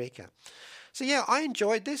in Eureka. So yeah, I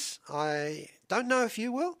enjoyed this. I don't know if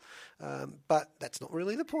you will, but that's not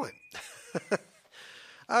really the point.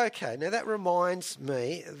 Okay, now that reminds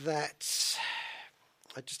me that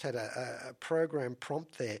I just had a program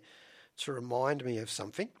prompt there to remind me of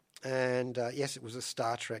something. And yes, it was a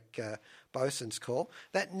Star Trek bosun's call.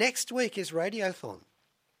 That next week is Radiothon.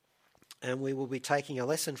 And we will be taking a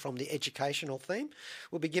lesson from the educational theme.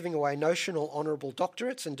 We'll be giving away notional honourable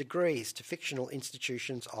doctorates and degrees to fictional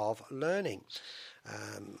institutions of learning,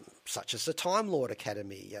 such as the Time Lord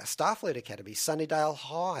Academy, Starfleet Academy, Sunnydale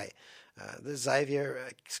High, the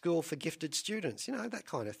Xavier School for Gifted Students, that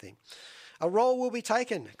kind of thing. A roll will be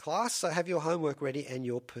taken, class, so have your homework ready and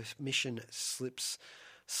your permission slips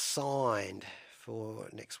signed for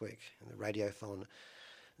next week in the Radiothon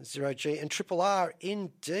 0G and Triple R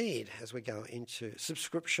indeed as we go into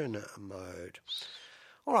subscription mode.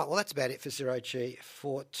 All right, well, that's about it for 0G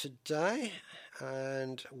for today.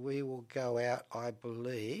 And we will go out, I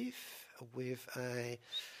believe, with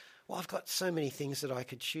I've got so many things that I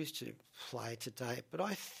could choose to play today, but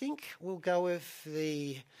I think we'll go with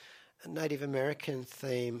the Native American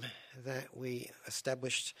theme that we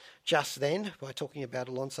established just then by talking about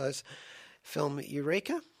Alonso's film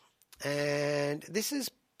Eureka. And this is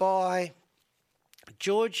by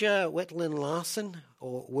Georgia Wetland Larson,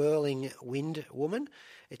 or Whirling Wind Woman.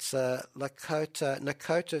 It's a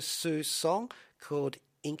Nakota Sioux song called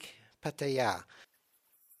Ink Pataya.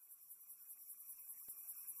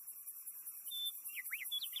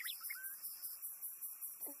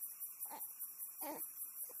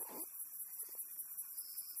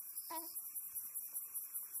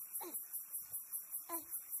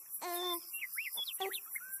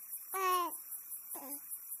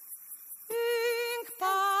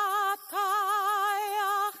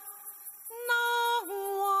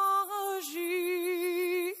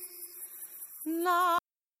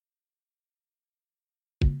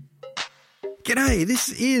 G'day, this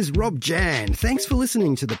is Rob Jan. Thanks for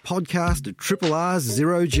listening to the podcast of Triple R's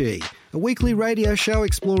 0G, a weekly radio show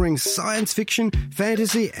exploring science fiction,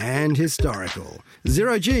 fantasy and historical.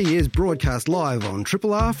 0G is broadcast live on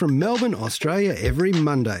Triple R from Melbourne, Australia every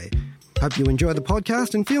Monday. Hope you enjoy the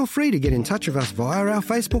podcast and feel free to get in touch with us via our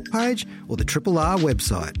Facebook page or the Triple R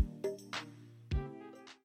website.